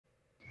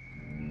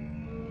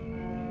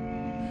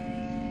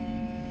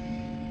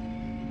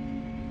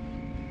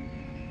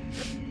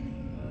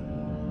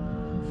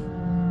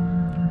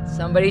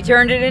Somebody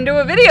turned it into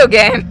a video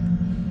game.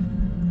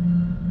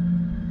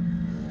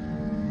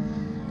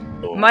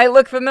 Oh. Might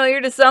look familiar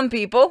to some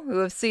people who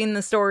have seen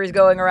the stories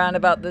going around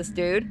about this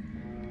dude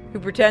who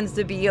pretends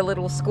to be a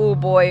little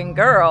schoolboy and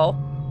girl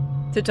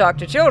to talk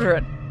to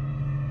children.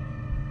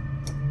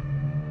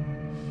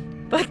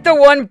 Like the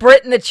one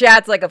Brit in the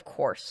chat's like, of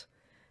course.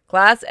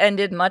 Class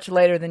ended much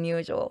later than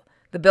usual.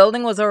 The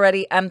building was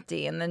already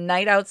empty, and the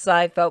night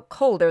outside felt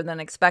colder than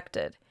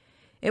expected.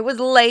 It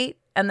was late,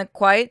 and the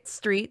quiet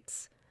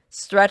streets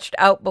stretched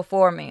out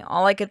before me.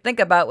 All I could think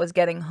about was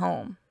getting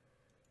home.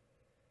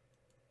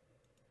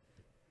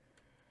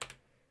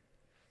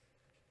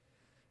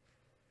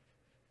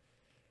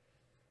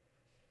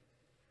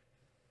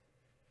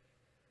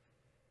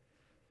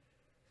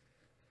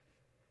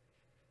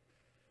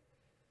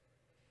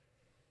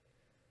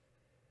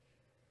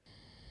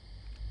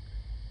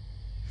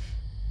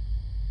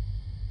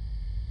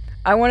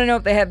 I want to know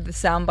if they have the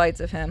sound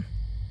bites of him.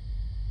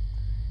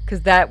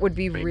 Because that would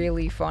be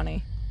really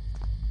funny.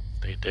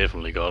 They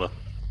definitely got it.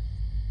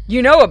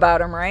 You know about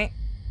him, right?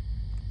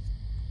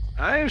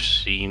 I've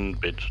seen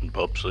bits and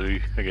bobs, so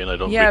again, I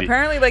don't Yeah, really...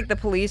 apparently, like, the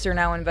police are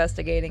now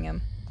investigating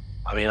him.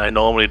 I mean, I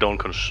normally don't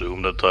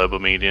consume that type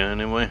of media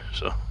anyway,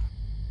 so...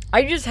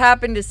 I just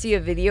happened to see a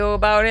video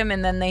about him,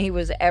 and then he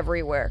was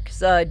everywhere.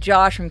 Because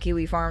Josh from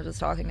Kiwi Farms was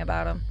talking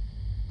about him.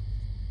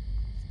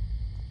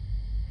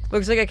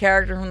 Looks like a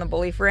character from the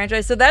Bully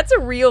franchise. So that's a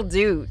real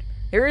dude.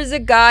 There is a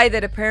guy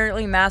that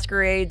apparently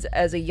masquerades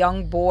as a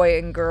young boy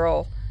and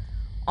girl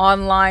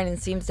online and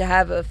seems to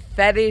have a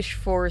fetish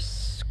for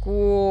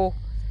school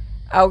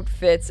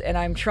outfits. And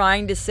I'm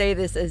trying to say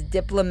this as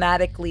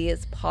diplomatically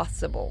as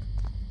possible.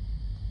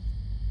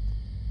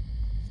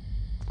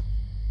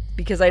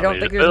 Because I don't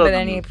think there's been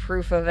any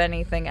proof of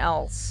anything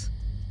else.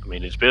 I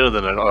mean, it's better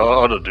than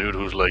another dude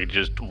who's like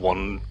just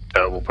one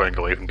terrible prank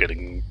away from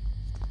getting,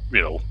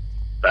 you know,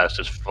 bashed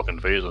his fucking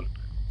face in.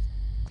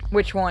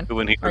 Which one?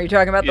 Are you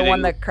talking about the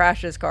one that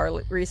crashed his car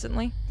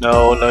recently?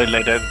 No,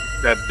 like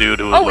that dude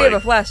who was oh, we have a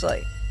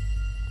flashlight.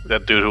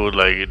 That dude who would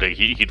like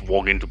he'd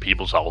walk into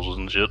people's houses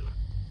and shit.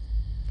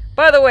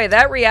 By the way,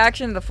 that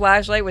reaction to the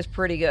flashlight was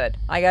pretty good.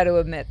 I got to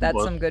admit,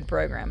 that's some good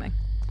programming.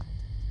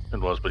 It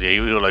was, but yeah, he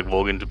would like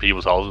walk into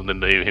people's houses,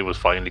 and then he was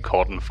finally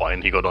caught and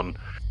fined. He got on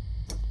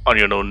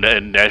you know,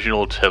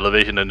 national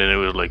television, and then it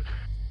was like,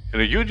 you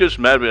know, you're just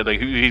mad. Like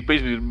he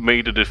basically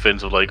made a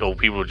defense of like, oh,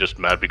 people are just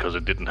mad because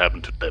it didn't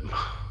happen to them.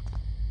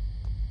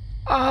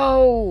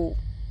 Oh,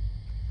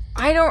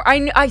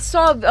 I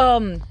saw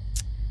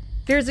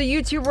there's a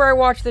YouTuber I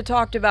watched that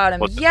talked about him.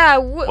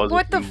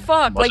 What the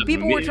fuck? Like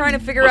people were trying to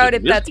figure out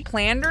if that's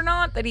planned or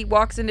not, that he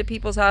walks into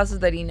people's houses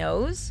that he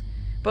knows.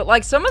 But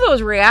like some of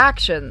those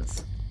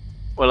reactions.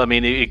 Well, I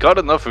mean, he got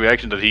enough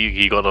reaction that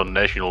he got on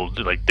national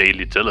like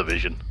daily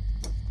television.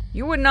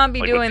 You would not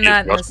be doing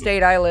that in the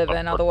state I live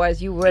in,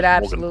 otherwise you would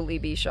absolutely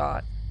be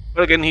shot.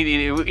 But again,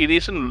 it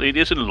is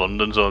in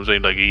London, so I'm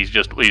saying like he's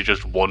just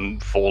one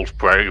false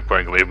prank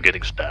away from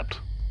getting stabbed.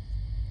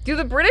 Do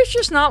the British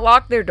just not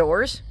lock their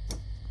doors?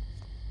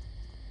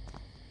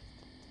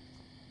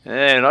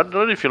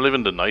 Not if you live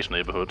in the nice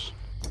neighborhoods.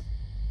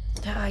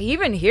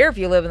 Even here, if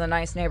you live in the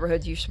nice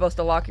neighborhoods, you're supposed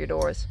to lock your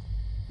doors.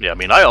 Yeah, I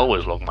mean, I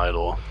always lock my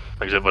door,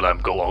 except when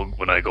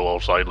I go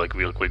outside, like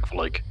real quick for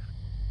like,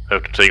 I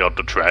have to take out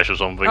the trash or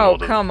something. Oh,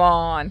 come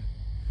on.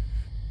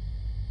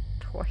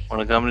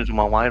 Wanna come into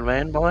my white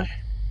van, boy?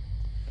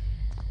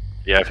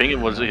 Yeah, I think it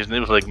was his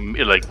name was like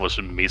was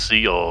it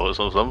Missy or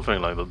something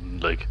like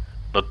that, like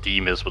not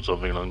D-Miss, but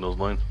something along those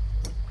lines.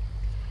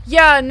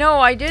 Yeah, no,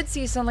 I did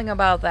see something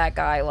about that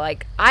guy.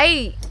 Like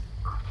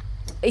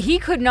he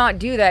could not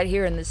do that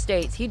here in the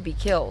States. He'd be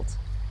killed.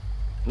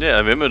 Yeah, I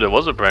remember there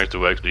was a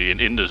prankster actually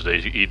in the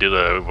States. He did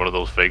one of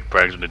those fake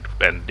pranks,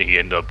 and he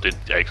ended up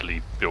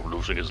actually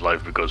losing his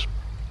life because,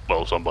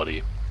 well,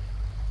 somebody.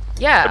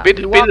 Yeah, a bit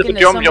of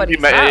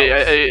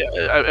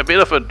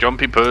a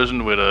jumpy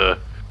person with a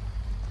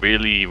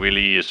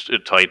really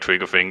tight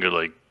trigger finger,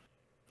 like,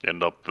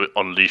 end up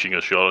unleashing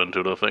a shot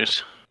into their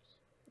face.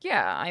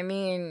 Yeah, I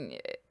mean,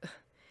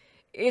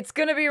 it's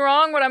gonna be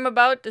wrong what I'm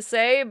about to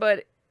say,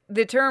 but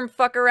the term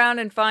fuck around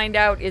and find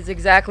out is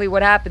exactly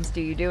what happens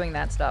to you doing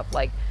that stuff.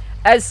 Like,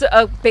 as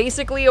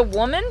basically a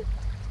woman,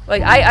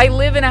 like, I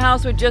live in a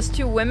house with just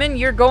 2 women,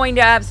 you're going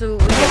to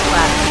absolutely get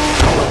slapped.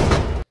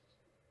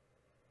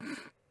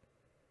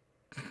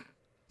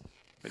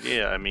 But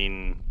yeah, I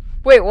mean...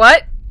 Wait,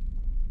 what?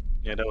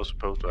 Yeah, that was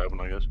supposed to happen,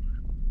 I guess.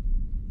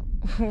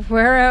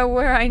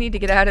 Where I need to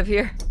get out of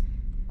here?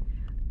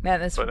 Man,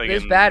 this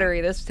battery,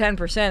 this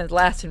 10% is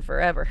lasting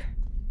forever.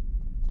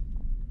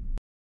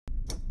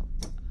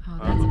 Oh,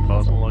 that's a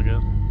puzzle, I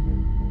guess.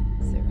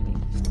 Is there any...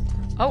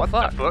 Oh, what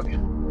fuck. The fuck?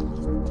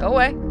 Go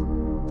away.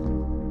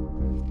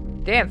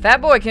 Damn,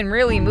 Fat Boy can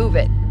really move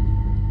it.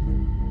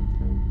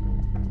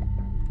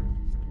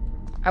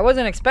 I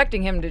wasn't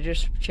expecting him to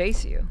just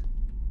chase you.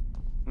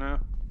 No.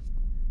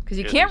 Because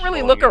you can't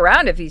really look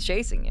around if he's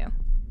chasing you.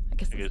 I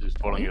guess he's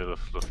pulling you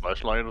the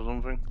flashlight or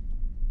something.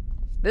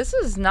 This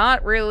is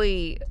not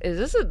really...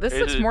 This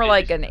looks more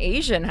like an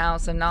Asian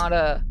house and not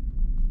a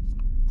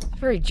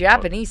Very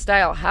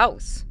Japanese-style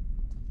house.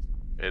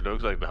 It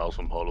looks like the house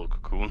from Hollow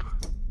Cocoon.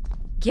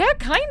 Yeah,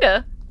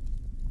 kinda.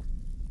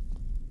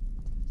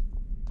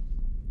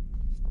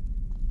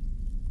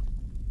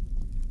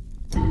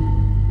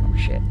 Oh,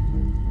 shit.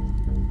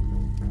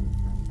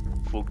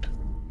 Fucked.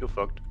 You're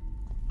fucked.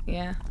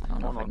 Yeah, I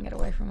don't know if I can get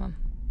away from him.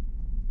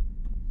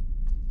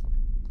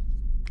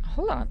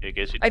 Hold on.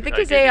 I think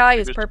his AI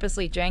is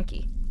purposely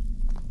janky.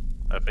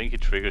 I think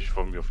it triggers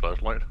from your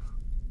flashlight.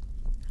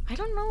 I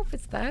don't know if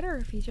it's that or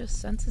if he just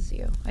senses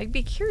you. I'd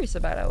be curious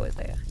about how his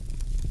AI.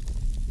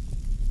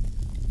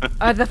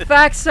 The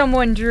fact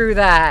someone drew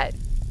that.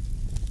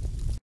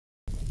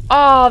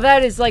 Oh,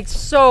 that is like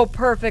so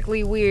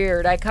perfectly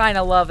weird. I kind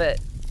of love it.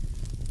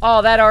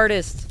 Oh, that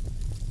artist.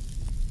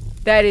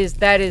 That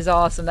is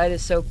awesome. That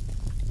is so.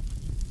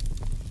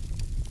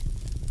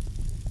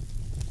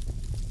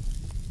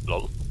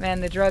 Lol. Man,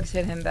 the drugs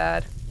hit him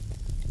bad.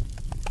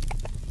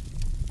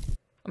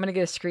 I'm gonna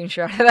get a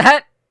screenshot of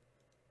that.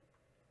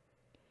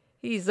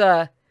 He's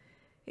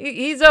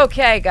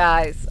okay,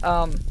 guys.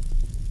 I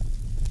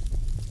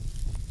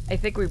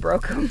think we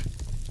broke him.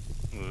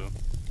 Yeah.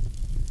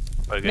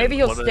 Again, maybe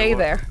he'll stay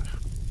there.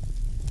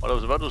 What I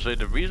was about to say,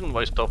 the reason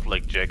why stuff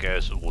like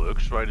Jackass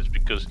works, right, is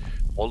because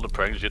all the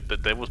prank shit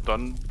that was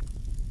done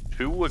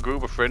to a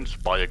group of friends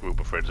by a group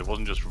of friends. It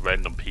wasn't just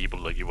random people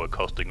like you were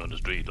accosting on the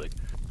street. Like,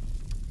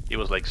 it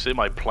was like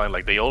semi-planned.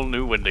 Like, they all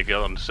knew when they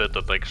got on set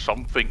that like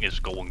something is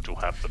going to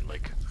happen.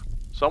 Like,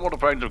 some of the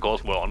pranks, of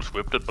course, were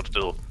unscripted, but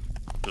still,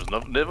 there's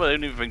never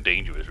anything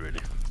dangerous really.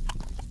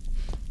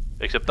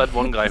 Except that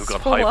one guy who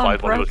got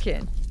high-fived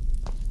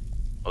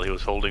while he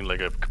was holding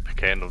like a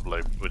can of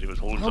like, when he was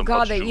holding some. Oh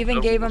god, they even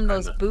gave him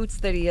those boots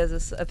that he has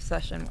this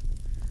obsession.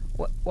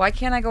 Why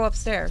can't I go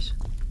upstairs?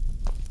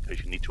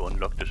 Because you need to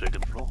unlock the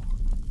second floor.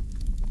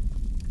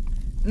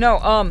 No,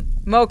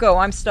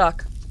 Moko, I'm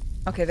stuck.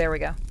 Okay, there we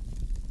go.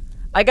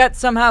 I got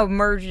somehow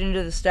merged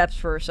into the steps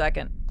for a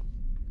second.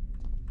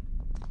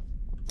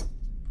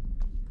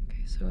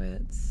 Okay, so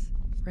it's...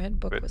 Red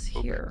book was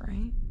here,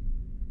 right?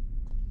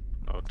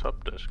 No,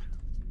 top desk.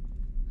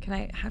 Can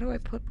I... How do I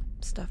put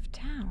stuff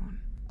down?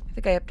 I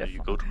think I have to...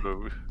 You go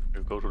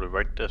to the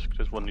right desk.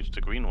 This one needs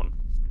the green one.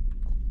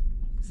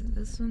 Is it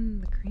this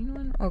one, the green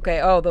one? Okay,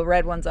 oh, the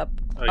red one's up.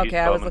 Okay,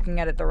 I was looking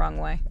at it the wrong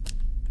way.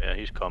 Yeah,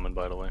 he's coming,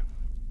 by the way.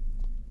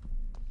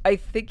 I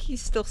think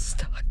he's still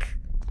stuck.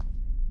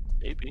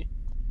 Maybe.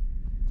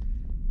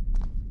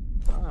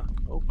 Ah,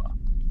 crowbar.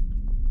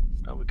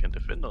 Now we can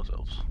defend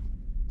ourselves.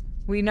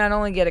 We not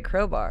only get a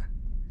crowbar,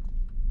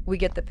 we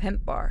get the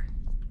pimp bar.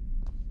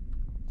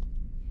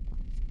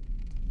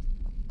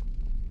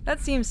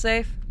 That seems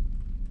safe.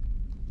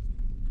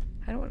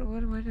 What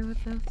do I do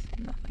with this?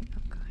 Nothing.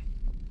 Okay.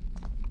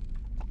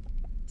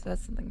 So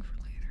that's something for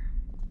later.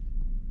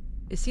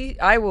 Is he...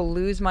 I will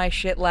lose my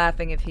shit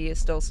laughing if he is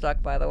still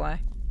stuck, by the way.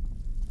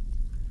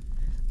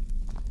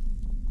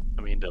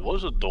 I mean, there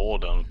was a door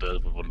downstairs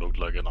with what looked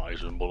like an eye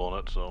symbol on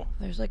it, so...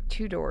 There's like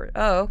 2 doors.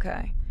 Oh,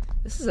 okay.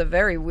 This is a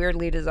very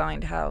weirdly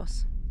designed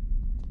house.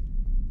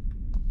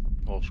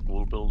 Or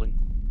school building.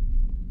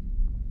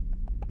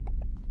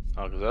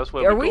 Oh, 'cause that's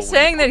where Are we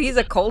saying that he's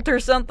a cult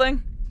or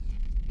something?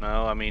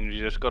 No, I mean,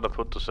 you just gotta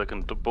put the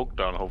second book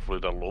down, hopefully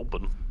that'll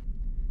open.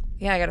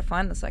 Yeah, I gotta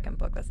find the second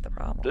book, that's the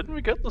problem. Didn't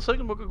we get the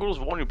second book? I could have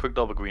sworn you picked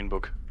up a green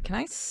book. Can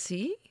I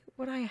see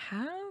what I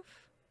have?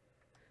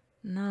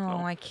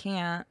 No, I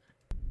can't.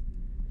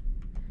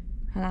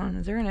 Hold on,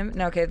 is there an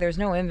no, okay, there's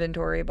no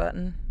inventory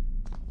button.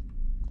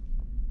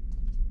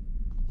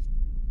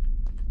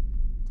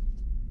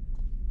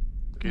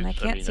 And I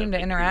can't seem to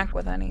interact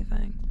with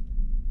anything.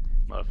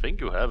 I think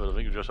you have it. I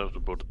think you just have to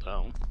put it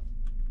down.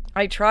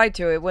 I tried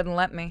to. It wouldn't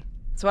let me.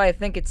 That's why I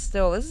think it's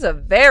still... This is a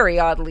very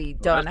oddly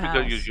done house.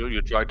 That's because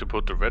you tried to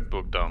put the red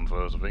book down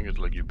first. I think it's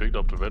like you picked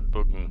up the red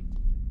book and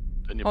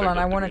then you Hold on,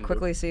 I want to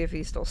quickly see if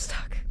he's still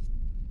stuck.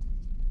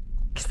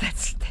 Because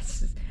that's...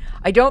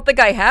 I don't think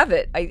I have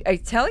it. I'm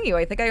telling you,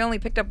 I think I only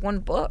picked up 1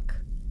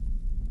 book.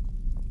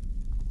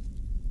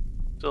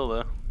 Still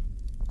there.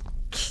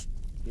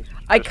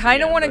 I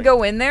kind of want to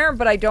go in there,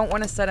 but I don't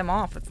want to set him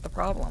off. That's the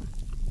problem.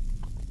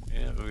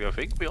 Yeah, I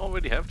think we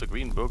already have the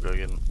green book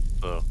again,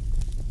 so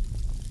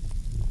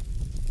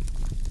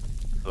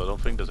I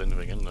don't think there's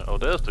anything in there. Oh,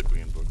 there's the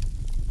green book.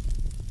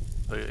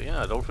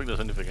 Yeah, I don't think there's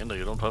anything in there.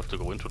 You don't have to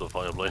go into the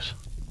fireplace.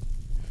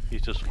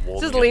 He's just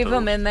walking. Just leave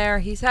him in there.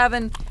 He's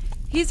having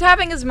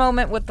his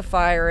moment with the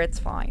fire. It's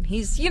fine.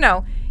 He's, you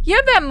know, you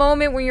have that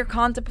moment when you're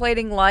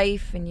contemplating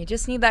life and you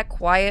just need that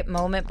quiet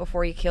moment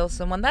before you kill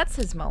someone. That's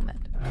his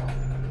moment.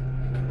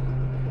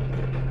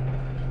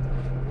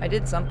 I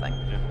did something.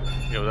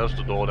 Yeah, that's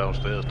the door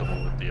downstairs, the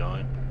one with the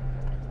eye.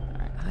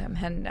 Alright, I'm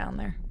heading down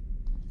there.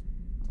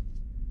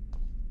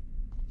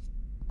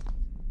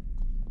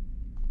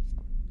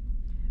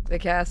 The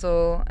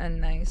castle and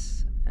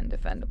nice and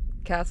defendable.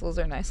 Castles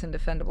are nice and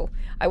defendable.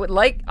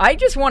 I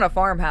just want a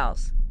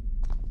farmhouse.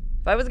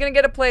 If I was gonna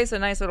get a place, a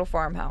nice little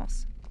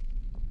farmhouse.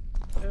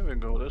 There we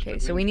go. Okay,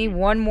 so we need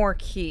 1 more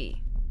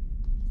key.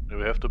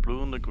 We have the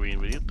blue and the green.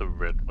 We need the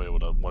red, whatever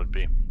that might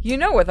be. You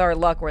know with our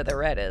luck where the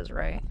red is,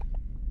 right?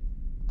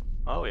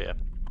 Oh yeah.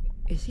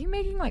 Is he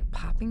making like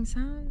popping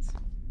sounds?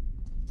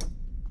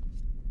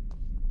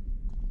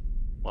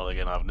 Well,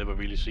 again, I've never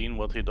really seen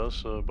what he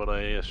does, but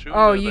I assume.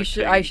 Oh, that you they're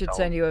should. I taking should down-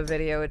 send you a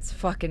video. It's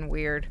fucking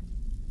weird.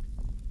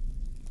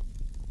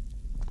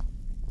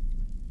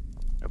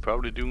 They're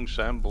probably doing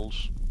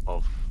samples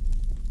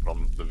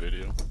from the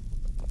video.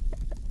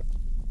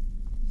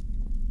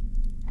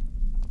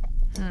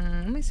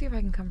 Let me see if I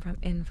can come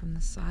in from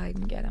the side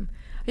and get him.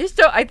 I just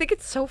don't. I think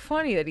it's so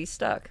funny that he's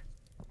stuck.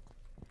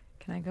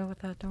 Can I go with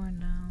that door?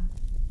 No.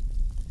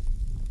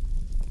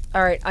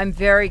 All right. I'm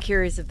very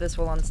curious if this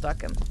will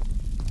unstuck him.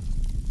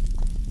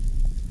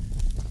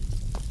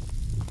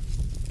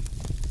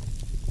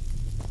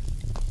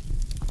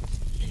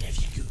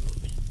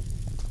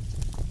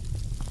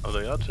 Oh,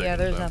 they are taking Yeah,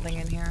 there's samples. nothing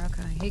in here.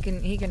 Okay,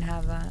 he can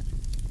have that.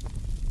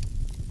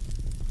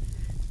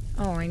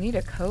 Oh, I need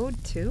a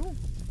code too?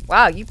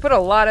 Wow, you put a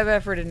lot of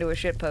effort into a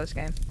shitpost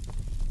game.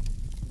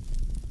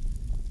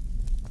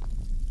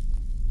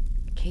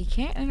 Okay, he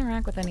can't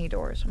interact with any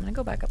doors, so I'm gonna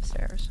go back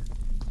upstairs.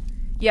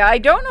 Yeah, I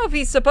don't know if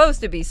he's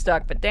supposed to be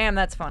stuck, but damn,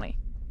 that's funny.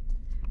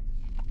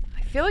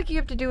 I feel like you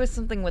have to do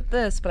something with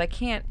this, but I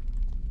can't...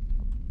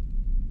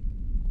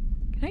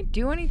 Can I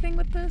do anything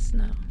with this?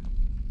 No.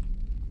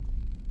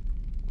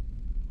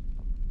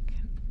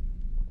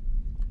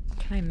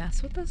 Can I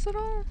mess with this at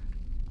all?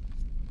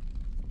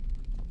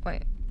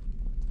 Wait.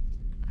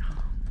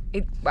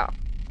 Wow.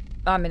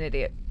 I'm an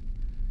idiot.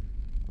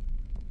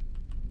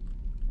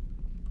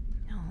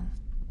 No.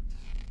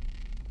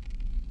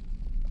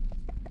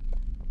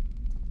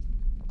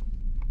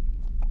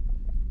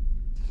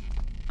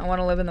 I want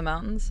to live in the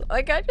mountains.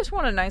 Like, I just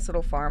want a nice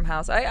little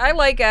farmhouse. I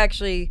like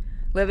actually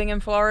living in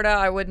Florida.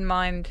 I wouldn't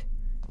mind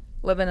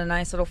living in a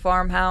nice little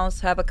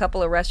farmhouse, have a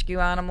couple of rescue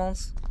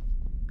animals.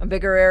 A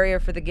bigger area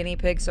for the guinea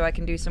pigs so I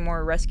can do some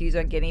more rescues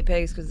on guinea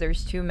pigs because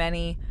there's too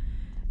many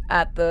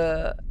at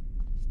the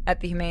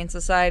Humane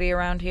Society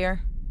around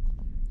here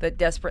that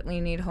desperately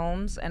need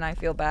homes, and I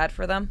feel bad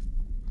for them.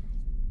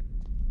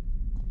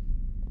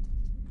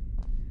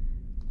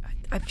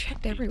 I've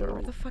checked everywhere.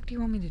 What the fuck do you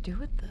want me to do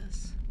with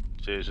this?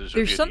 So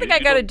There's something I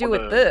gotta do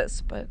with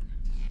this, but...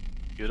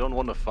 You don't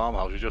want a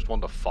farmhouse, you just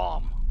want a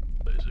farm,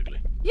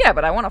 basically. Yeah,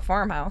 but I want a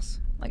farmhouse.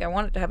 Like, I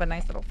want it to have a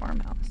nice little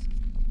farmhouse.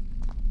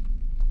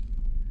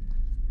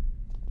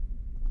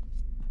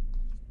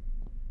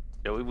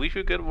 Yeah, we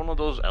should get one of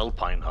those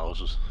alpine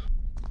houses.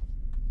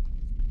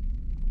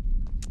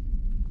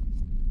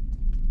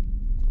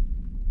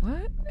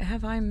 What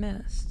have I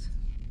missed?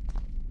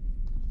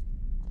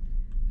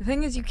 The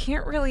thing is, you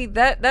can't really...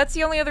 That's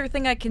the only other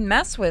thing I can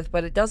mess with,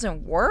 but it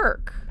doesn't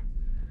work.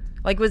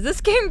 Like, was this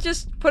game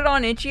just put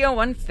on itch.io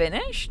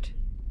unfinished?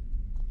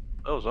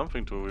 Oh,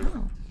 something to it.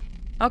 Oh.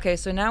 Okay,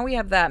 so now we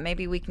have that.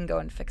 Maybe we can go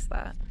and fix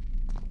that.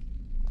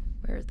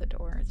 Where's the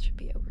door? It should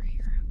be over here.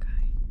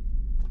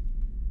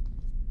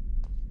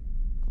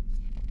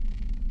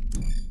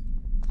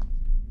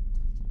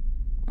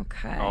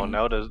 Okay. Oh,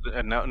 now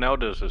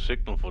there's a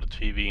signal for the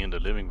TV in the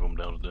living room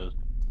downstairs.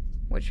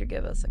 Which should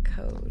give us a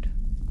code.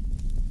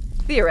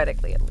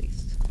 Theoretically, at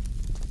least.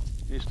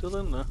 He's still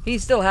in there.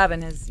 He's still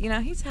having his... You know,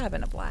 he's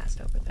having a blast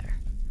over there.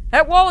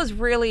 That wall is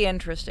really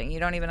interesting.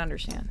 You don't even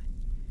understand.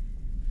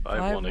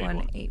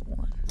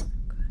 5181. Okay.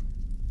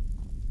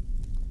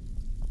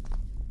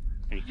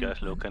 He's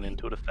just looking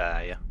into the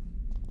fire.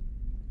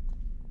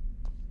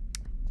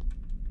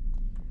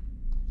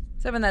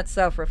 He's having that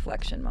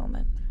self-reflection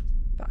moment.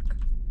 Fuck.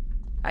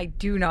 I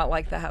do not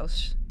like the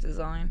house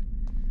design.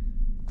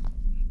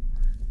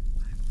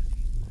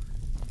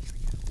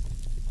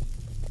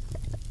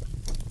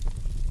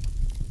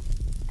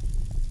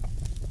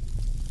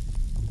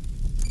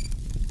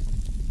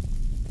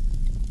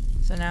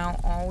 So now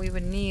all we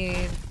would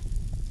need...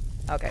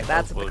 Okay,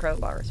 that's what the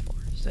crowbar is for.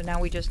 So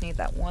now we just need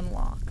that one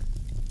lock.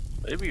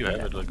 Maybe you have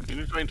it, like, you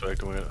need to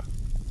interact with it.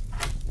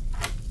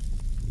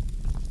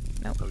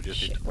 Nope. So we just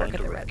need Shit, to where find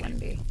could the the red one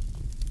be?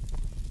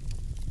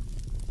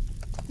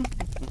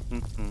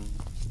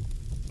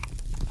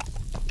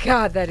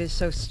 God, that is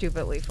so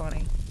stupidly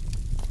funny.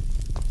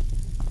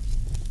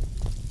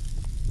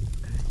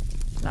 Okay,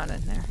 it's not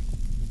in there.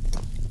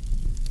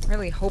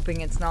 Really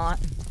hoping it's not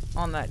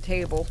on that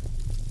table.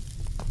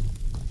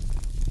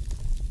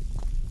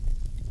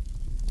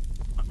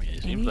 I mean,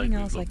 it seems like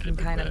Anything else I can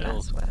kind of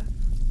mess with?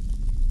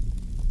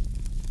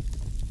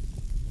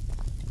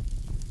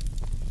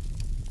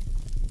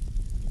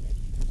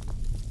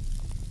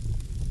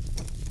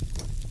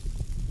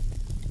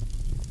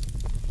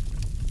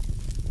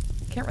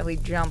 Can't really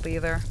jump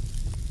either.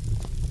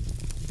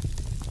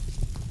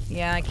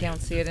 Yeah, I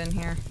can't see it in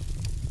here.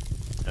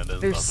 Yeah,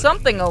 there's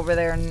something over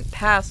there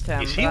past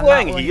him. Is he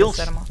wearing heels?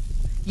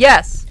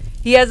 Yes,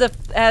 he has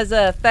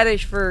a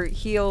fetish for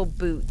heel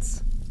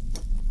boots.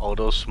 Oh,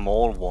 those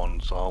small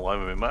ones. Oh, I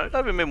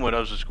remember when I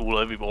was at school,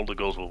 all the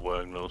girls were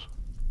wearing those.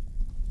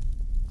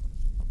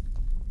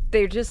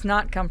 They're just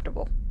not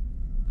comfortable.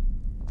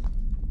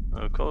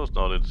 Of course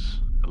not. It's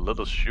a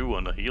little shoe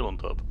and a heel on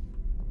top.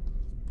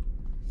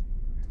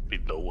 Be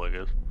low, I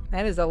guess.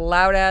 That is a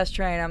loud ass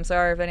train. I'm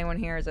sorry if anyone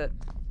hears it.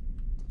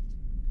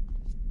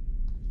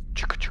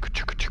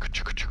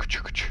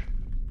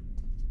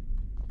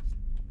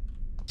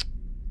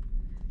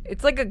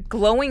 It's like a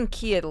glowing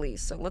key at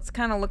least, so let's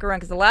kind of look around,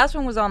 because the last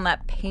one was on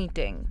that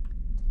painting.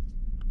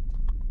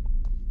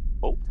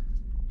 Oh.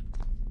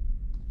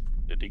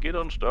 Did he get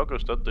unstuck or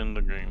is that in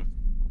the game?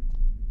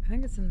 I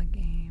think it's in the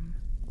game.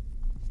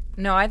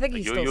 No, I think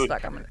he's still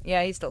stuck.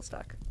 Yeah, he's still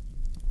stuck.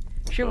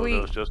 Should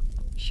we...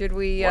 Should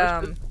we,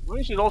 Why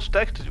is it all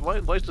stacked? Why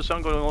is the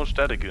sun going all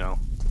static now?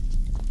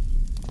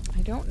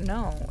 I don't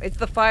know. It's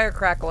the fire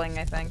crackling,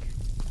 I think.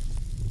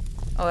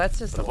 Oh, that's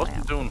just the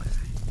lamp.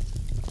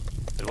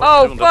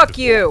 Oh, fuck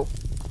you!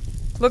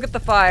 Look at the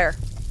fire.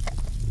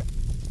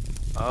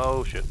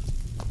 Oh, shit.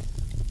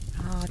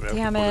 Oh,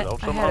 damn it.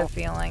 I had a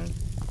feeling.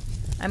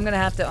 I'm gonna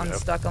have to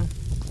unstuck him.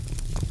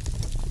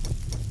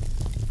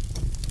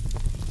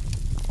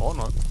 Or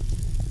not.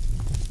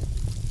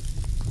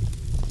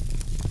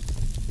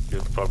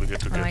 You'll probably get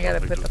to get I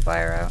gotta put the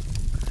fire out.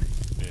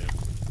 Yeah.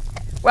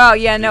 Wow,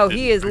 yeah, no,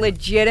 he is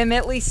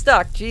legitimately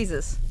stuck.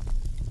 Jesus.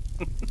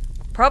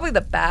 Probably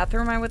the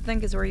bathroom, I would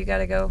think, is where you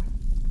gotta go.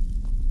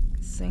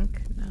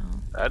 Sink? No.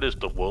 That is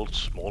the world's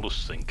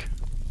smallest sink.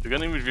 You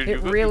can't even fit,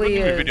 It really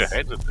is. Fit your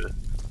hands in there.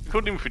 You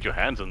couldn't even fit your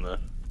hands in there.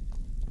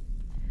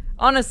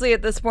 Honestly,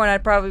 at this point,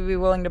 I'd probably be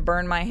willing to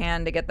burn my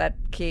hand to get that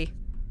key.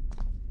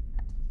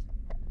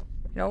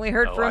 It only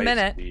hurt for a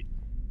minute. See.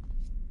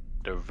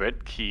 The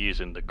red key is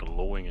in the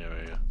glowing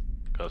area.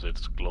 Because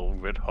it's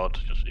glowing red hot,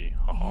 you see.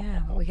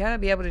 Yeah, we gotta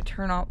be able to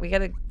turn off... We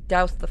gotta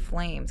douse the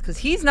flames. Because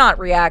he's not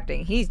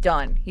reacting. He's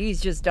done.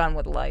 He's just done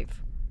with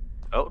life.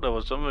 Oh, there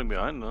was something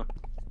behind there.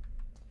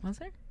 Was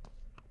there?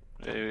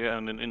 Yeah,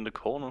 and in the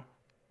corner.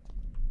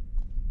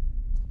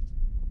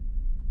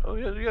 Oh,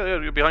 yeah,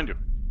 you're behind you.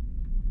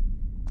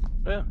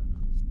 Yeah.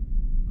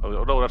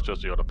 Oh, no, that's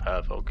just the other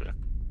path, okay.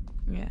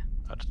 Yeah.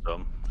 That's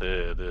dumb.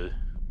 Is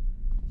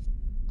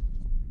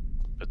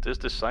this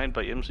designed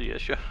by MC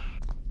Escher?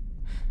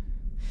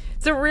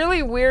 It's a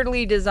really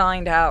weirdly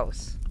designed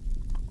house.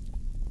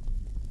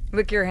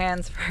 Lick your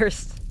hands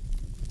first.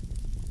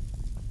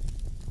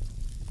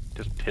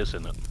 Just piss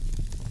in it.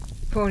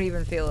 Won't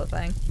even feel a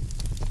thing.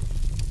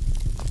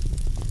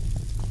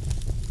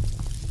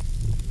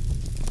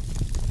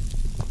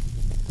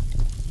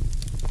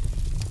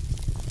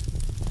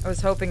 I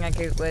was hoping I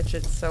could glitch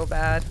it so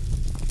bad.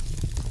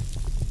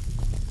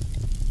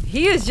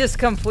 He is just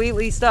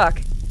completely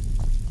stuck.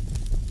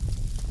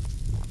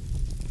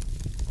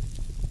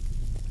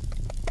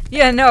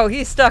 Yeah, no,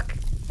 he's stuck.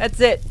 That's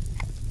it.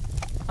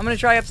 I'm gonna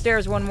try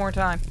upstairs one more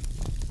time.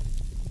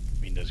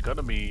 I mean, there's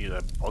gotta be a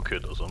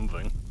bucket or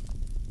something.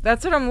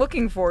 That's what I'm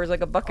looking for, is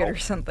like a bucket or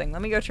something.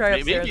 Let me go try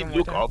upstairs maybe one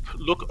more time.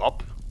 Look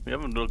up. We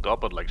haven't looked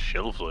up at like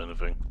shelves or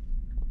anything.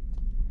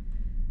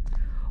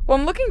 Well,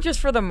 I'm looking just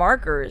for the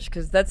markers,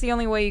 because that's the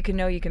only way you can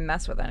know you can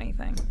mess with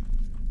anything.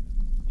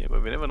 Yeah,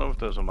 but we never know if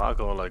there's a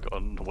marker like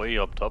on the way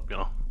up top, you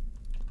know.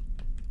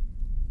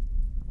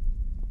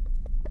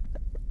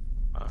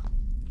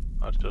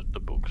 That's just the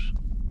books.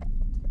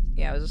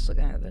 Yeah, I was just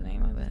looking at the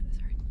name of it. Is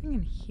there anything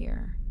in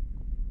here?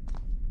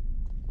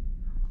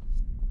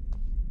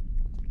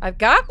 I've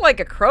got like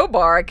a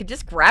crowbar. I could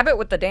just grab it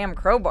with the damn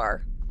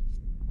crowbar.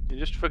 You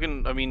just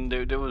fucking, I mean,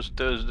 there's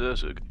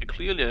a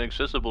clearly an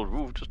accessible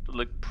roof. Just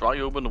like pry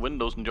open the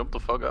windows and jump the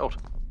fuck out.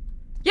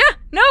 Yeah,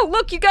 no,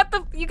 look, you got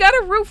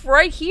a roof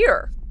right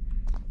here.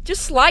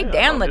 Just slide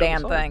down the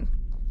damn thing.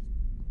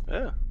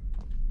 Yeah.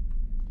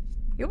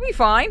 You'll be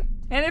fine.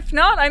 And if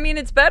not, I mean,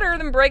 it's better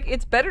to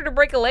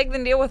break a leg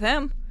than deal with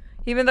him.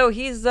 Even though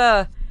he's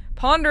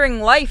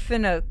pondering life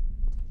in a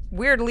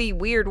weirdly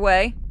weird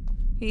way.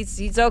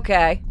 He's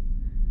okay.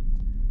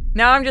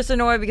 Now I'm just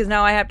annoyed because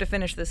now I have to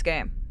finish this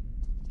game.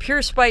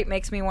 Pure spite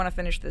makes me want to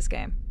finish this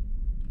game.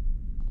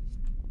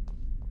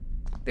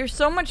 There's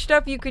so much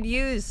stuff you could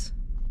use,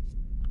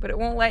 but it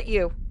won't let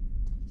you.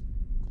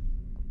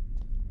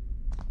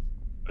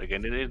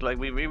 Again, it is like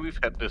we've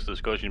had this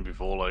discussion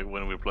before, like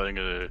when we're playing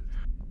a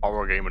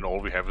horror game and all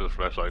we have is a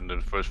flashlight, and the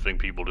first thing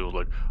people do is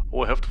like,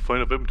 oh, I have to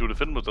find a weapon to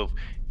defend myself.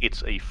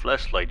 It's a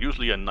flashlight,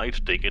 usually a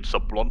nightstick. It's a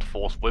blunt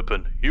force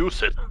weapon.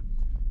 Use it.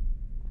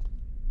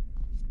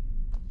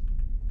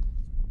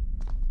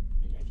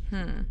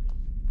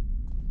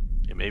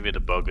 Yeah, maybe the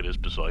bucket is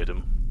beside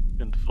him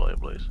in the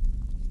fireplace.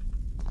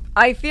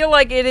 I feel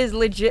like it is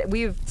legit.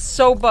 We've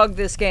so bugged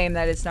this game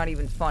that it's not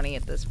even funny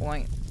at this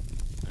point.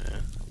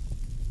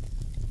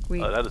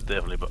 Yeah. That is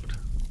definitely bugged.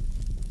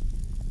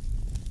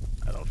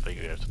 I don't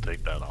think you have to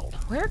take that out.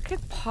 Where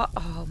could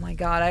oh my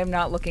god, I'm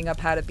not looking up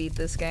how to beat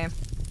this game.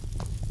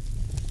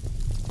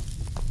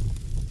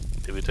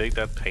 Did we take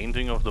that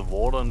painting of the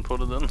water and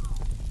put it in?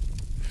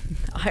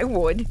 I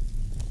would.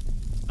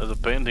 There's a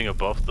painting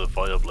above the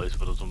fireplace,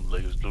 but it doesn't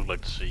look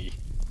like the sea.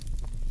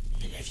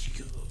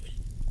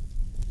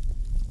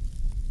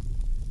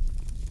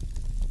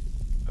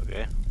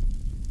 Okay.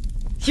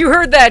 You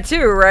heard that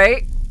too,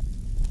 right?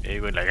 Yeah,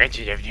 you went like, it's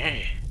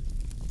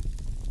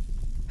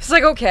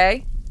like,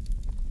 okay.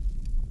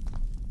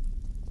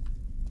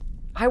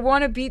 I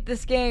want to beat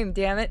this game,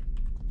 damn it.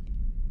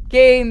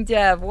 Game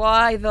dev,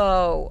 why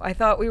though? I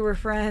thought we were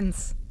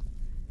friends.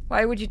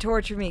 Why would you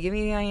torture me? Give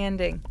me the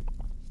ending.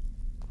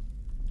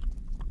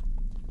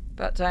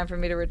 About time for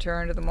me to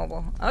return to the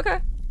mobile. Okay.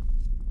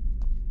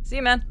 See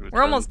you, man. Return.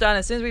 We're almost done.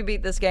 As soon as we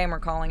beat this game, we're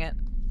calling it.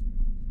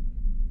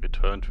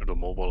 Return to the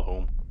mobile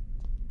home.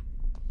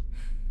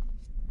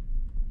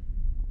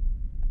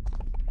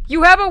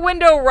 You have a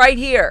window right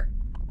here.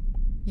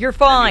 You're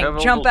fine.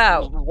 Jump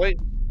out.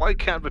 Why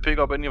can't we pick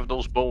up any of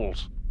those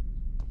bowls?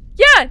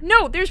 Yeah,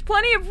 no, there's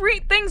plenty of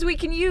things we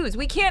can use.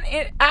 We can't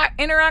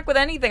interact with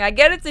anything. I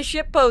get it's a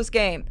shitpost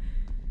game.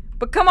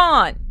 But come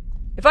on.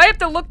 If I have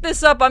to look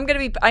this up, I'm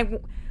going to be...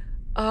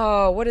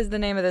 Oh, what is the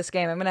name of this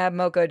game? I'm going to have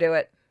Moko do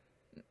it.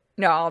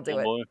 No, I'll do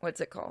it.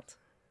 What's it called?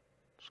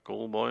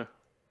 Schoolboy?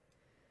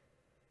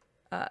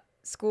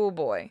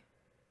 Schoolboy.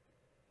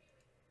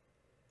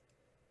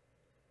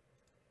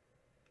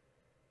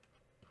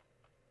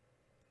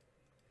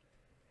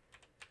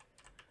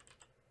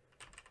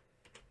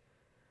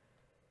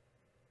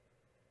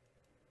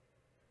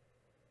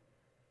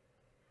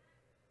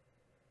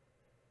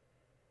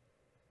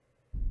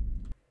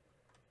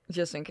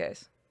 Just in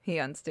case he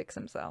unsticks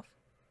himself.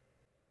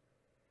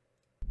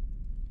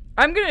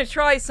 I'm gonna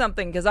try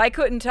something because I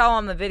couldn't tell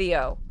on the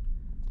video.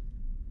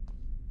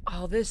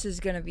 Oh, this is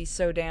gonna be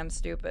so damn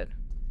stupid.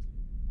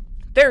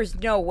 There's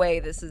no way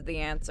this is the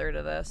answer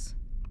to this.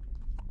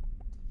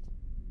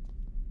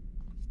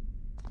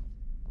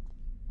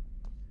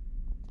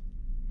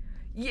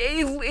 Yeah,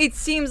 it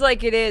seems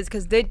like it is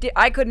because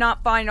I could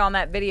not find on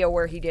that video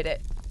where he did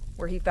it,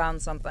 where he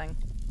found something.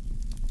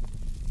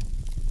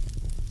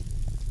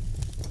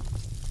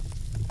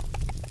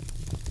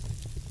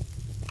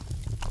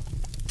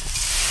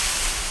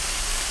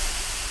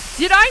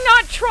 Did I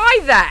not try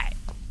that?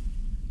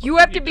 You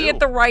have to be at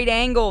the right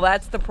angle,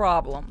 that's the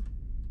problem.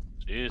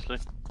 Seriously?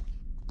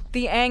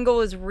 The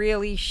angle is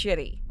really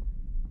shitty.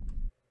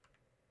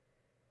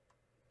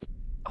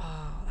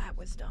 Oh, that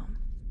was dumb.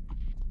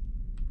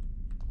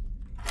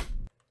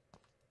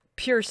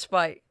 Pure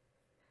spite.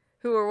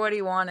 Who or what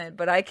he wanted,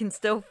 but I can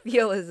still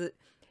feel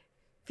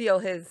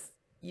his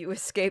you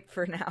escaped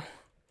for now.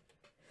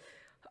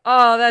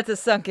 Oh, that's a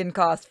sunken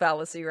cost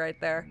fallacy right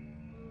there.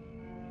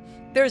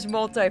 There's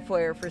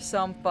multiplayer for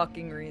some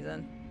fucking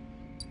reason.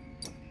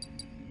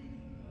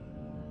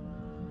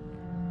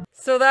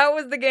 So that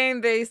was the game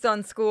based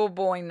on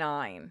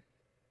Schoolboy9.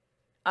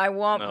 I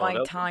want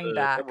my time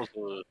back.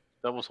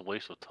 That was a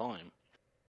waste of time.